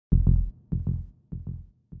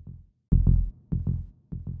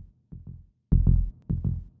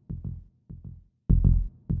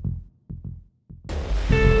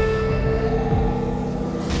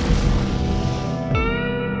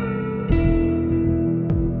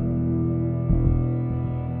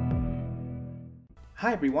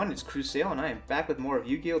Hi everyone, it's Crusail, and I am back with more of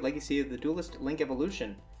Yu-Gi-Oh! Legacy of the Duelist Link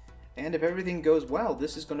Evolution. And if everything goes well,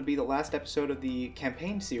 this is going to be the last episode of the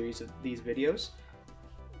campaign series of these videos.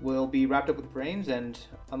 We'll be wrapped up with brains, and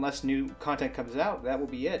unless new content comes out, that will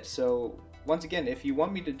be it. So, once again, if you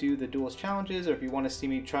want me to do the duels challenges, or if you want to see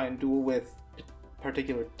me try and duel with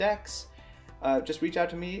particular decks, just reach out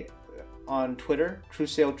to me on Twitter,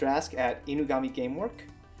 CrusailDrask at InugamiGamework.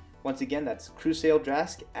 Once again, that's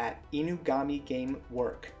CrusailDrask at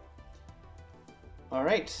InugamiGamework.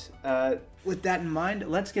 Alright, with that in mind,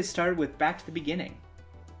 let's get started with Back to the Beginning.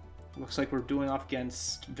 Looks like we're doing off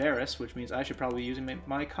against Varus, which means I should probably be using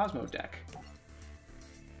my Cosmo deck.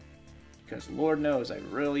 Because Lord knows, I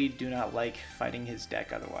really do not like fighting his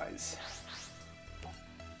deck otherwise.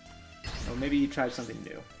 Or maybe he tried something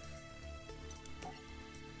new.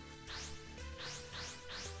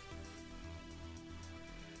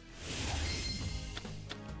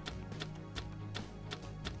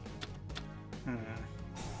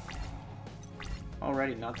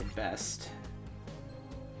 Already not the best.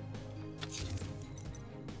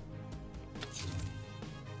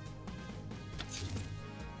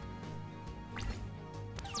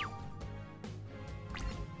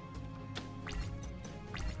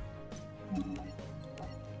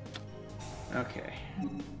 Okay.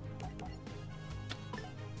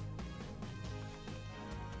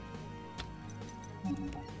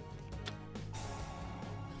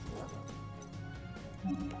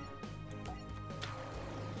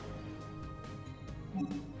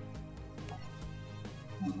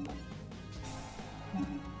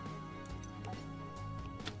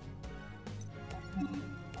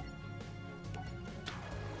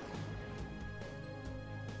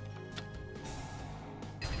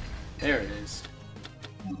 There it is.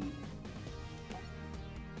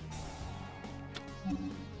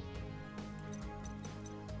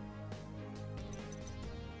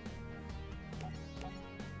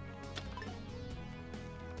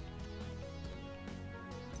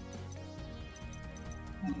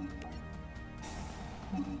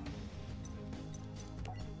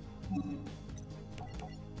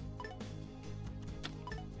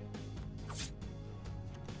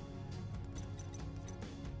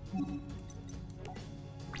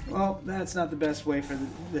 Well, that's not the best way for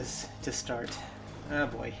this to start. Oh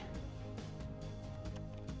boy.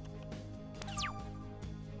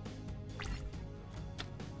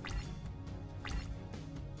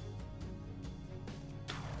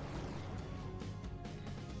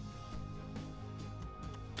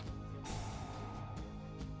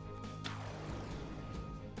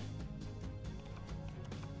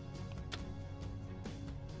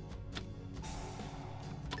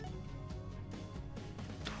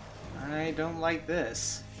 I don't like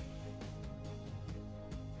this.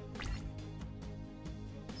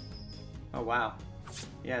 Oh wow.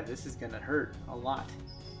 Yeah, this is gonna hurt a lot.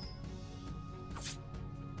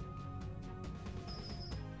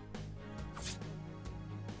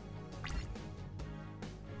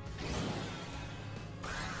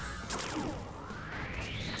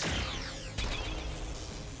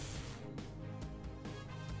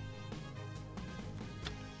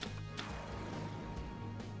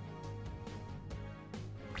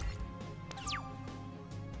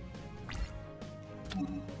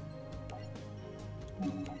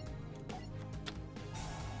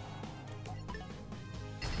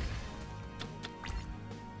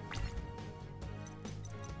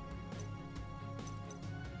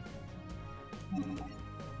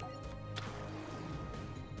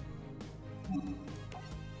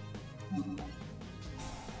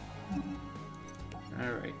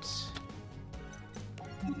 All right.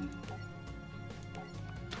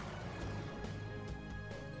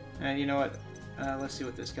 And you know what? Let's see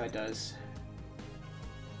what this guy does.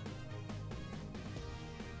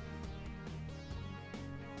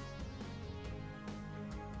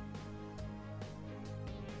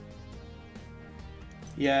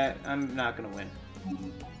 Yeah, I'm not gonna win.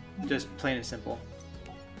 Just plain and simple.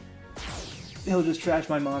 He'll just trash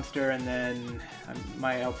my monster, and then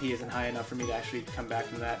my LP isn't high enough for me to actually come back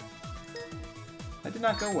from that. That did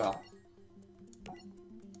not go well.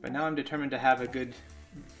 But now I'm determined to have a good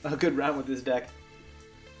round with this deck.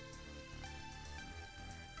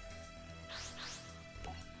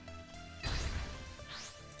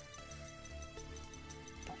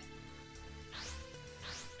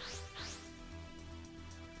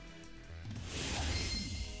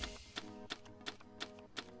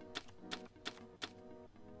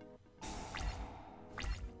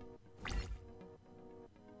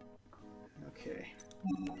 Okay.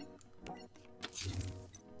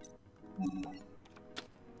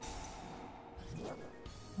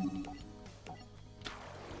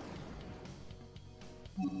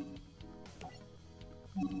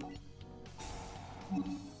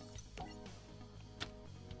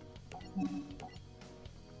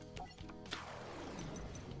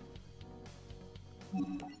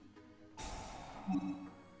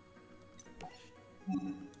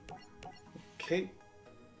 Okay.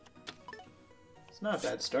 It's not a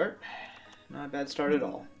bad start. Not a bad start at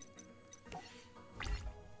all.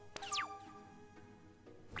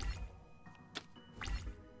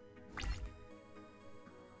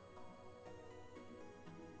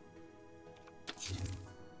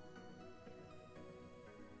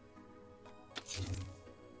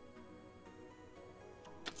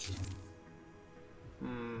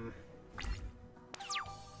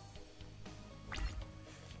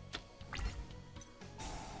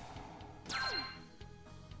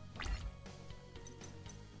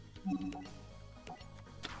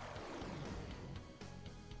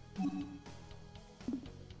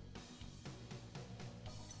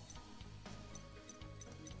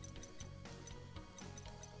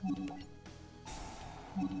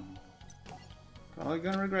 Probably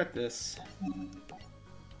gonna regret this.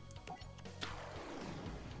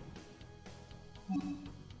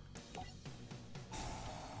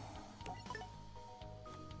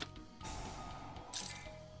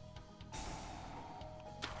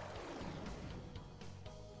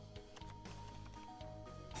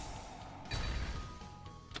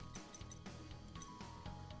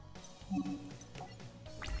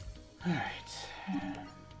 Alright.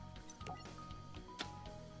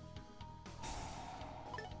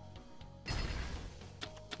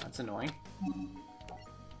 That's annoying.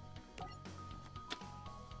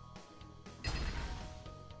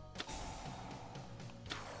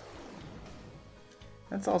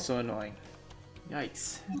 That's also annoying.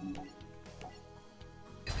 Yikes.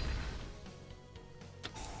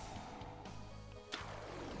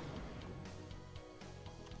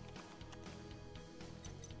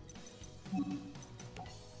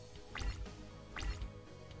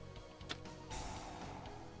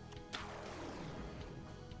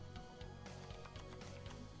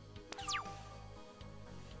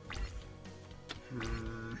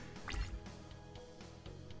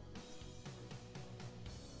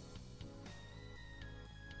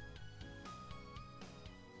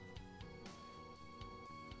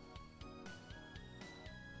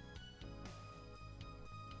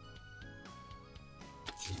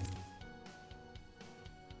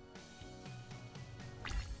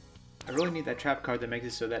 I really need that trap card that makes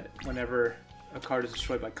it so that whenever a card is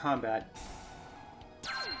destroyed by combat, it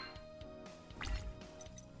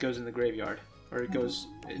goes in the graveyard, or it goes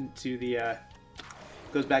into the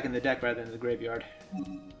goes back in the deck rather than the graveyard.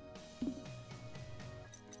 No,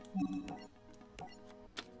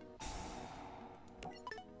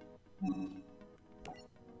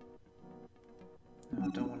 I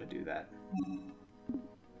don't want to do that.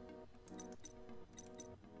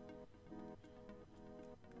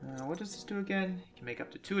 What does this do again? It can make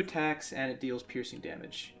up to 2 attacks, and it deals piercing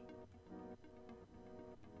damage.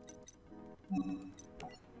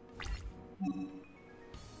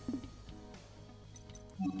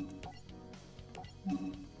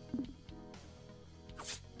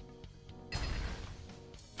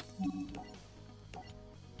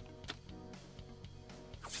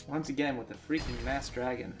 Once again with the freaking Mass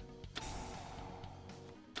Dragon.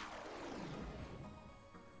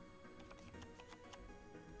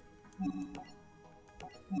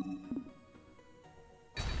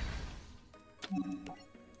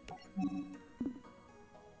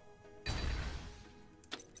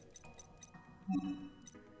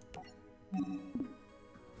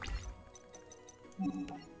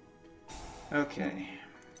 Okay.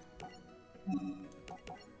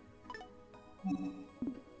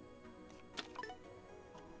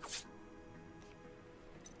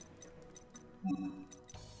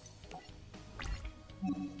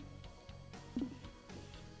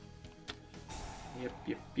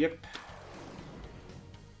 Yep.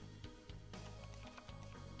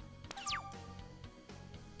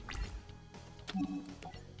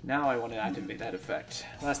 Now I want to activate that effect.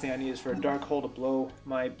 Last thing I need is for a Dark Hole to blow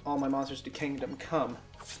all my monsters to Kingdom Come.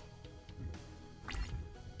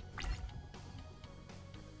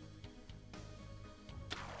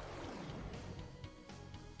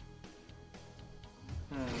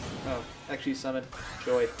 Oh, actually summon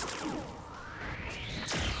Joy.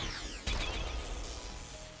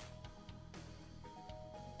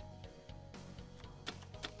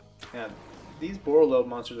 Yeah, these Borreload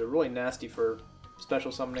monsters are really nasty for special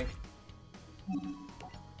summoning.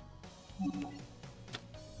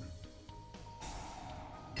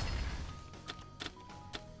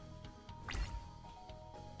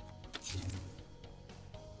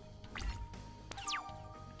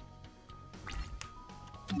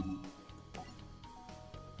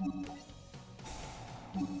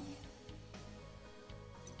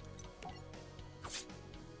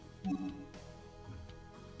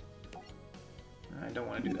 I don't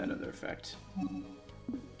want to do that other effect.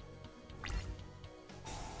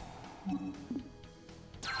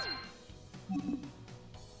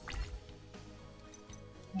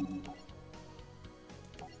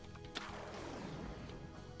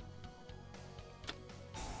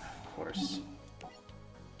 Of course.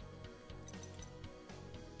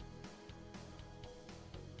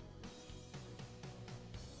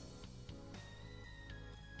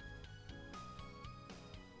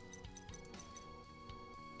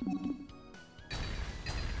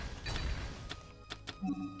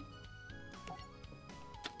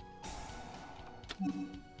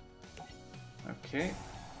 Okay.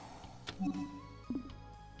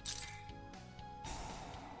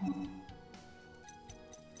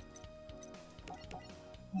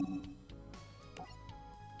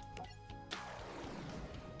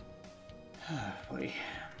 Boy.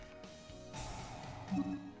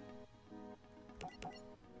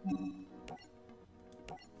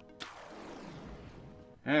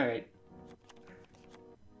 All right.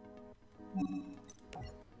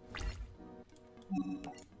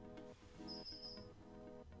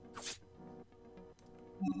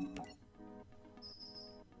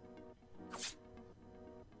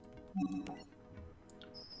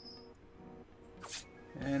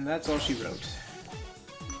 And that's all she wrote.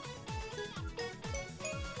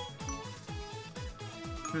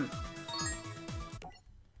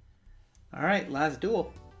 Alright, last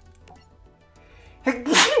duel.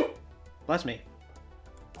 Bless me.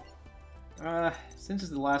 Since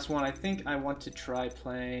it's the last one, I think I want to try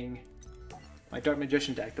playing my Dark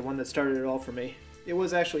Magician deck, the one that started it all for me. It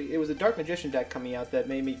was a Dark Magician deck coming out that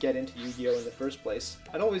made me get into Yu-Gi-Oh! In the first place.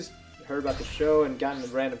 I'd always heard about the show and gotten a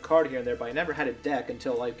random card here and there, but I never had a deck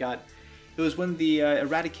until I got... It was when the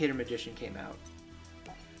Eradicator Magician came out.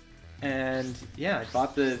 And yeah, I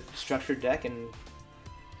bought the structured deck, and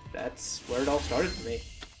that's where it all started for me.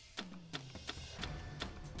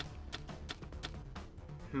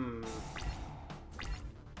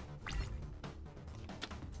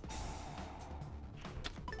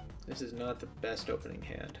 This is not the best opening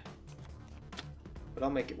hand, but I'll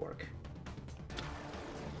make it work.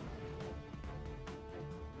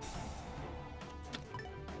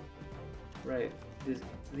 Right,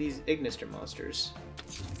 these Ignister monsters.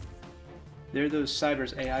 They're those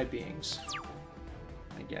Cyber's AI beings,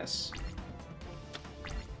 I guess.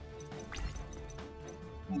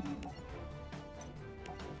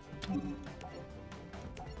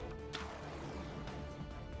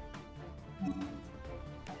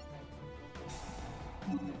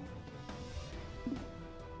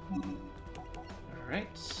 Alright.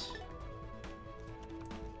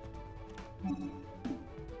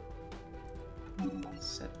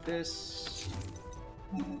 Set this.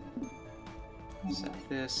 Set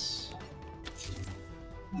this.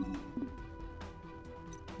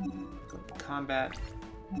 Go to combat.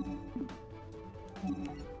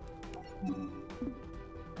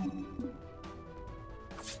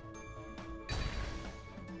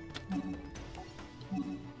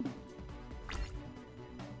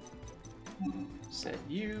 Set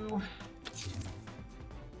you.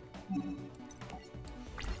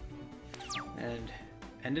 And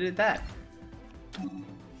ended at that.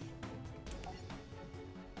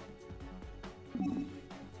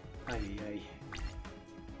 Ay.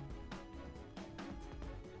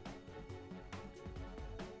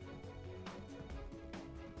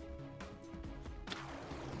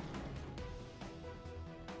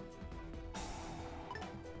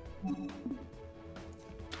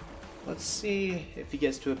 Let's see if he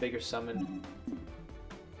gets to a bigger summon.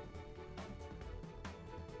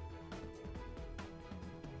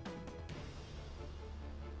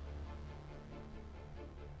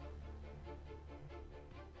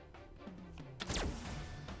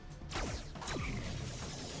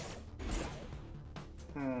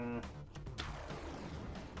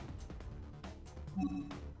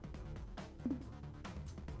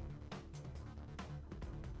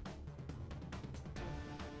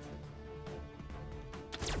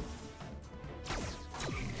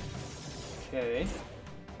 Okay.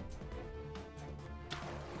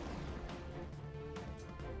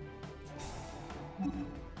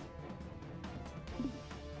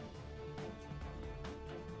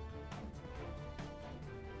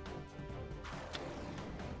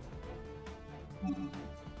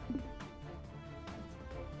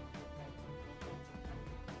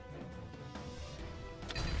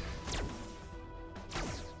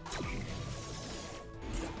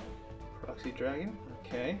 Proxy Dragon,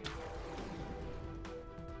 okay.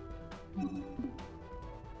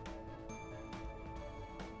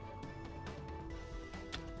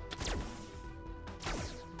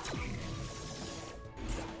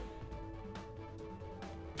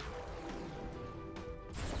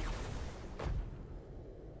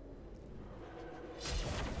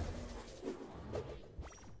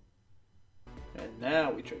 Now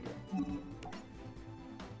we trigger.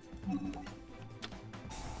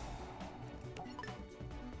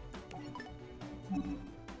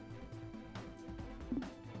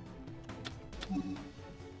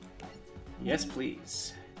 Yes,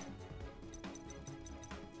 please.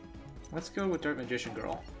 Let's go with Dark Magician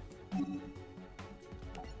Girl.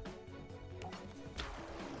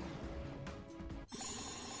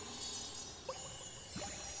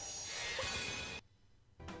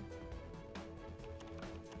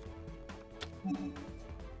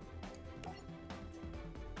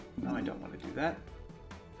 No, I don't want to do that.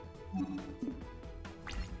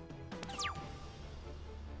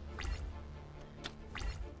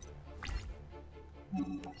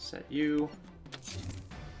 Set you.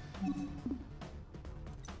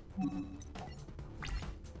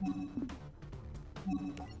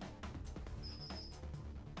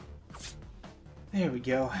 There we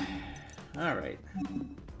go. All right.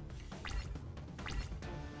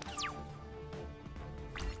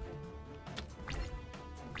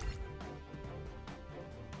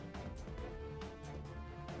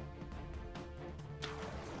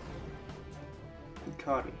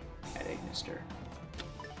 Cody at Ignister.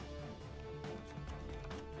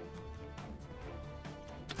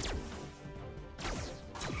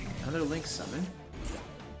 Another Link summon.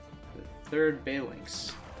 The third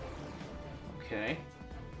Balinx. Okay.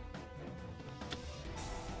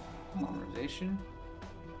 Polymerization.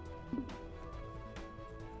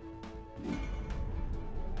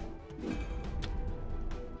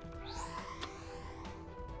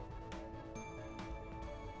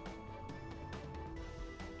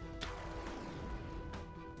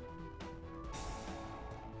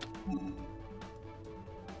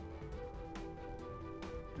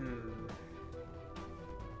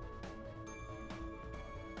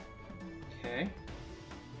 Okay.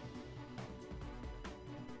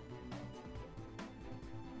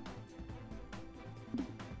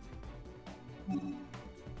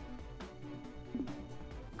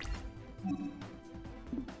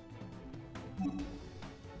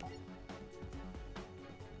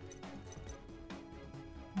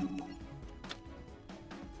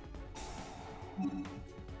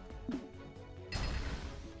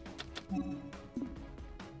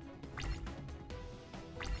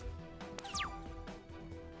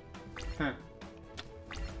 Huh.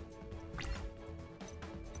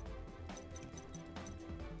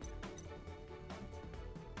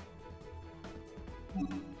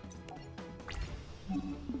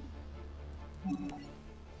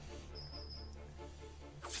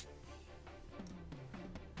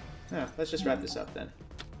 Yeah, let's just wrap this up then.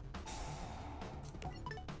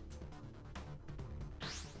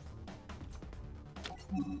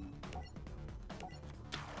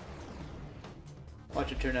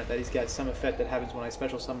 Watch it turn out that he's got some effect that happens when I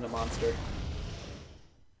special summon a monster.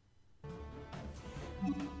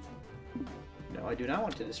 No, I do not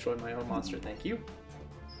want to destroy my own monster, thank you.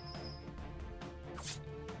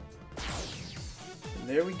 And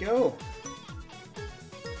there we go.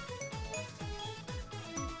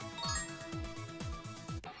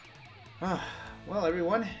 Well,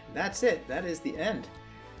 everyone, that's it. That is the end.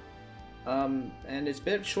 And it's a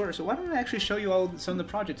bit shorter, so why don't I actually show you all some of the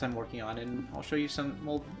projects I'm working on, and I'll show you some.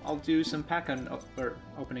 Well, I'll do some pack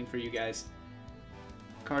opening for you guys.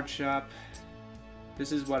 Card shop.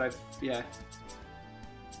 This is what I've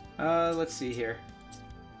let's see here.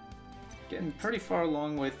 Getting pretty far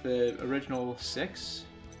along with the original 6,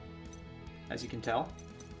 as you can tell.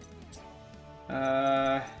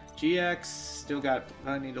 GX still got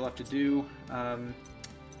plenty left to do.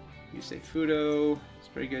 Yusei Fudo.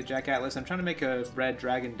 Pretty good. Jack Atlas. I'm trying to make a red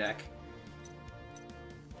dragon deck.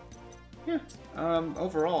 Yeah.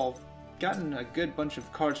 Overall, gotten a good bunch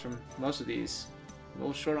of cards from most of these. A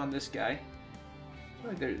little short on this guy.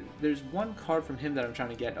 There's one card from him that I'm trying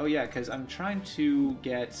to get. Oh yeah, because I'm trying to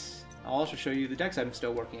get... I'll also show you the decks I'm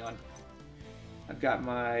still working on. I've got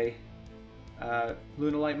my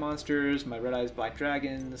Lunalight monsters, my Red Eyes Black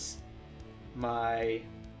Dragons, my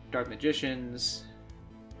Dark Magicians.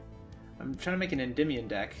 I'm trying to make an Endymion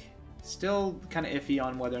deck. Still kind of iffy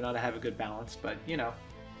on whether or not I have a good balance, but you know.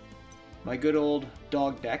 My good old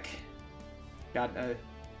dog deck. Got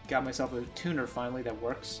myself a tuner finally that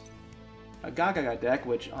works. A Gaga deck,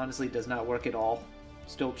 which honestly does not work at all.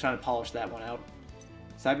 Still trying to polish that one out.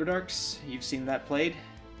 Cyberdarks, you've seen that played.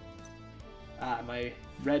 My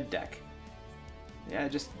red deck. Yeah,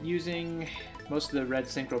 just using most of the red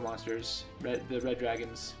synchro monsters, the red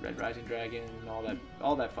dragons, red rising dragon, and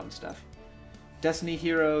all that fun stuff. Destiny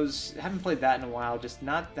Heroes, haven't played that in a while. Just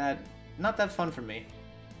not that fun for me.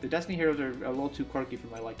 The Destiny Heroes are a little too quirky for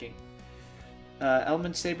my liking.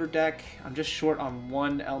 Element Saber deck. I'm just short on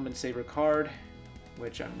one Element Saber card,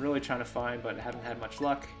 which I'm really trying to find, but haven't had much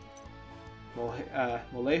luck.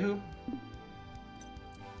 Molehu.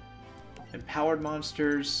 Empowered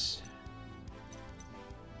monsters.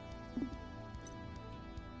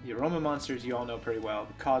 The Aroma monsters you all know pretty well.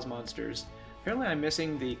 The Cos monsters. Apparently I'm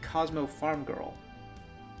missing the Cosmo Farm Girl.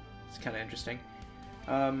 It's kind of interesting.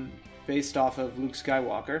 Based off of Luke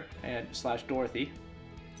Skywalker and / Dorothy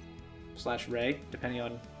 / Rey, depending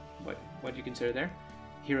on what you consider there.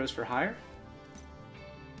 Heroes for Hire.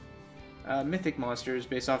 Mythic monsters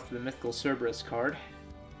based off the Mythical Cerberus card.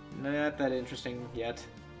 Not that interesting yet.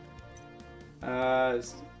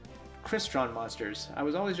 Crystron monsters. I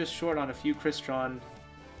was always just short on a few Crystron.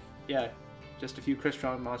 Yeah, just a few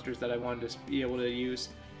Crystron monsters that I wanted to be able to use.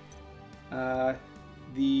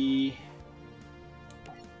 The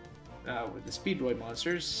Speedroid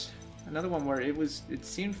monsters. Another one where it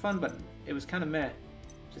seemed fun, but it was kind of meh.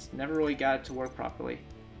 Just never really got it to work properly.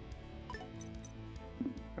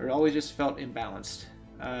 Or it always just felt imbalanced.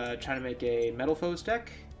 Trying to make a Metal Foes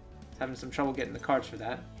deck. Having some trouble getting the cards for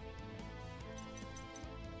that.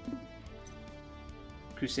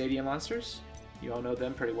 Crusadia monsters. You all know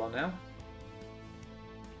them pretty well now.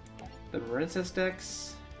 The Marincess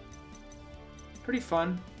decks. Pretty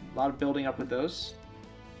fun. A lot of building up with those.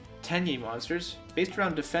 Tenyi monsters. Based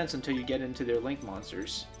around defense until you get into their Link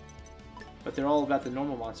monsters. But they're all about the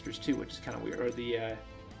normal monsters too, which is kind of weird. Or the...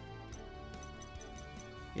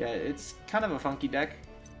 yeah, it's kind of a funky deck.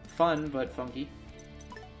 Fun, but funky.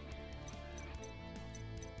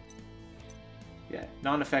 Yeah,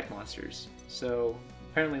 non-effect monsters. So,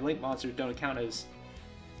 apparently Link monsters don't count as...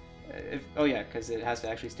 oh yeah, because it has to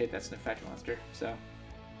actually state that's an effect monster, so...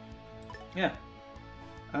 yeah.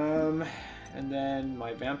 And then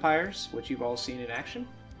my vampires, which you've all seen in action.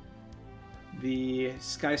 The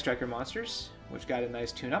Sky Striker monsters, which got a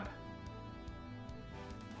nice tune-up.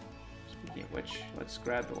 Speaking of which, let's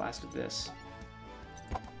grab the last of this.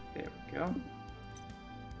 There we go.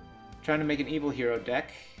 Trying to make an evil hero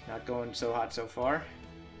deck. Not going so hot so far.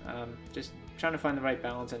 Just trying to find the right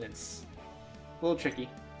balance, and it's a little tricky.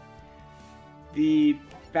 The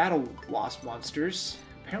Battle Wasp monsters.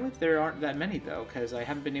 Apparently there aren't that many though, because I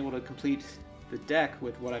haven't been able to complete the deck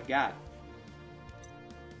with what I've got.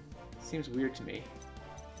 Seems weird to me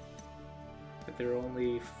that there are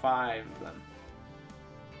only 5 of them.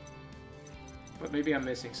 But maybe I'm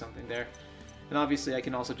missing something there. And obviously I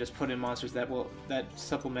can also just put in monsters that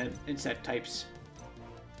supplement insect types.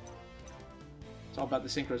 It's all about the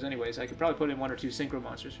synchros anyways. I could probably put in 1 or 2 synchro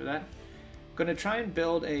monsters for that. I'm going to try and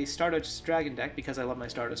build a Stardust Dragon deck because I love my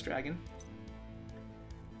Stardust Dragon.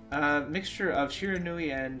 Mixture of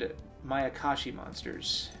Shiranui and Mayakashi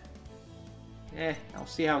monsters. I'll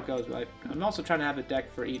see how it goes. But I'm also trying to have a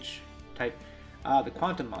deck for each type. The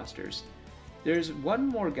Quantum monsters. There's one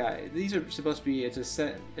more guy. These are supposed to be. It's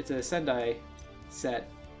a Sendai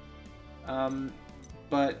set.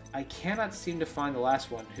 But I cannot seem to find the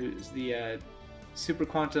last one, who's the Super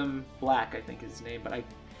Quantum Black, I think is his name. But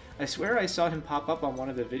I swear I saw him pop up on one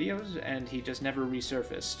of the videos, and he just never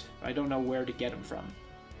resurfaced. I don't know where to get him from.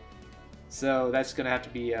 So that's going to have to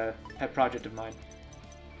be a pet project of mine.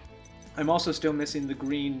 I'm also still missing the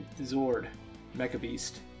green Zord, Mecha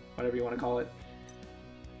Beast, whatever you want to call it.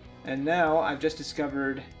 And now I've just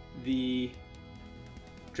discovered the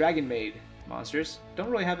Dragon Maid monsters. Don't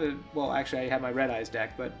really have a... well, actually I have my Red Eyes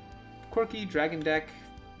deck, but quirky dragon deck,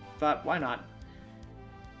 thought why not?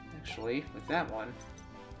 Actually, with that one,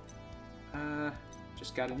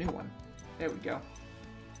 just got a new one. There we go.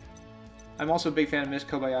 I'm also a big fan of Miss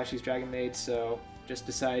Kobayashi's Dragon Maid, so just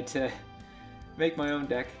decided to make my own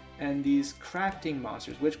deck. And these crafting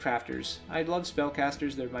monsters, Witchcrafters. I love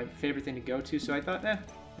spellcasters, they're my favorite thing to go to, so I thought, I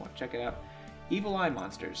want to check it out. Evil Eye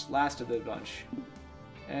monsters, last of the bunch.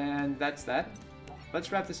 And that's that.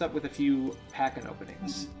 Let's wrap this up with a few pack-in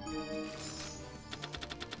openings.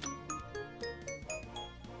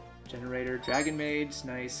 Generator, Dragon Maids,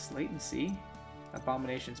 nice. Latency,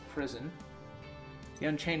 Abomination's Prison. The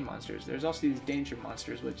Unchained monsters. There's also these Danger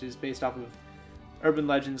monsters, which is based off of urban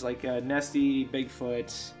legends like Nessie,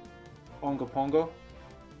 Bigfoot, Ongo Pongo.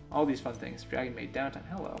 All these fun things. Dragon Maid Downtime.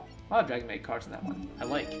 Hello. A lot of Dragon Maid cards in that one. I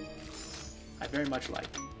like. I very much like.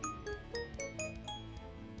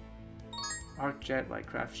 Arcjet,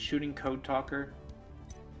 Lightcraft, Shooting Code Talker.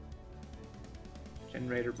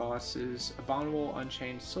 Generator bosses. Abominable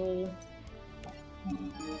Unchained Soul.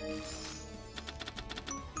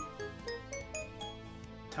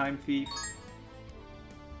 Time Thief.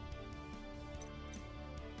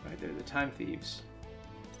 Right there, the Time Thieves.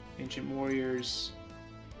 Ancient Warriors.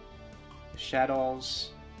 The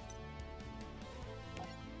Shadows.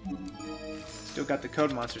 Still got the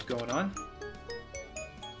code monsters going on.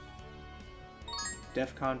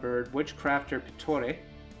 Defcon Bird, Witchcrafter, Pittore.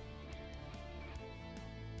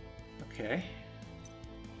 Okay.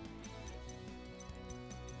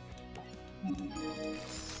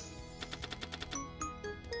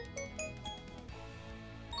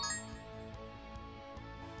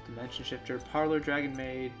 Dimension Shifter, Parlor, Dragon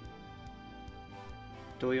Maid,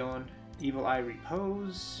 Doyon, Evil Eye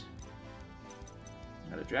Repose,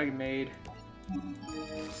 another Dragon Maid.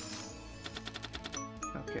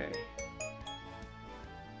 Okay.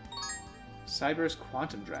 Cyber's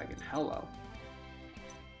Quantum Dragon, hello.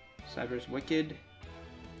 Cyber's Wicked.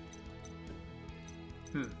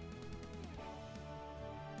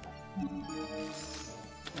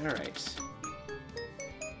 Alright.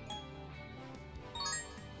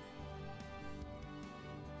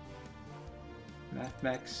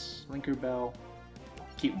 Mathmex, Linker Bell.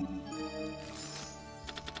 Cute.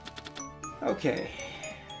 Okay.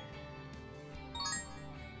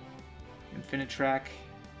 Infinite Track.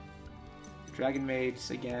 Dragon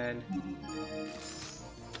Maids again.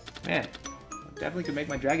 Man, definitely could make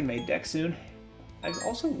my Dragon Maid deck soon. I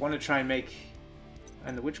also want to try and make...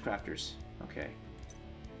 And the Witchcrafters. Okay.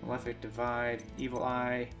 Malefic Divide, Evil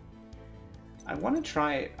Eye. I want to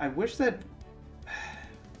try... I wish that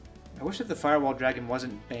the Firewall Dragon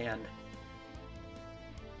wasn't banned.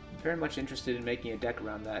 I'm very much interested in making a deck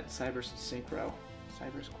around that. Cyber's Synchro.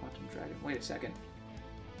 Cyber's Quantum Dragon. Wait a second.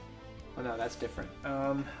 Oh no, that's different.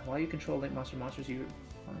 While you control link monsters, you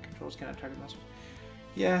controls cannot target monsters.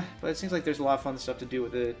 Yeah, but it seems like there's a lot of fun stuff to do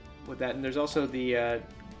with that, and there's also the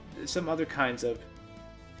some other kinds of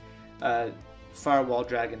Firewall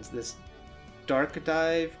Dragons. This Dark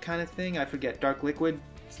Dive kind of thing. I forget. Dark Liquid.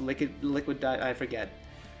 It's liquid dive. I forget.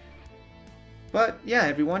 But yeah,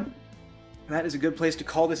 everyone, that is a good place to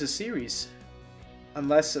call this a series.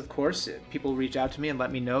 Unless, of course, people reach out to me and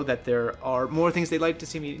let me know that there are more things they'd like to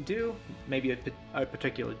see me do. Maybe a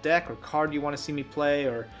particular deck or card you want to see me play,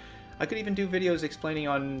 or I could even do videos explaining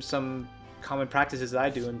on some common practices that I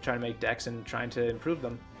do in trying to make decks and trying to improve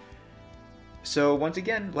them. So once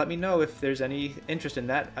again, let me know if there's any interest in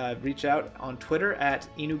that. Reach out on Twitter at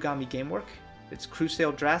Inugami Gamework. It's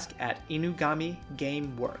Crusail Drask at Inugami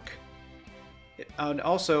Gamework. And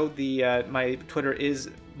also, my Twitter is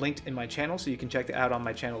linked in my channel, so you can check it out on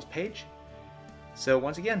my channel's page. So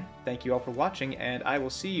once again, thank you all for watching, and I will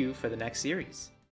see you for the next series.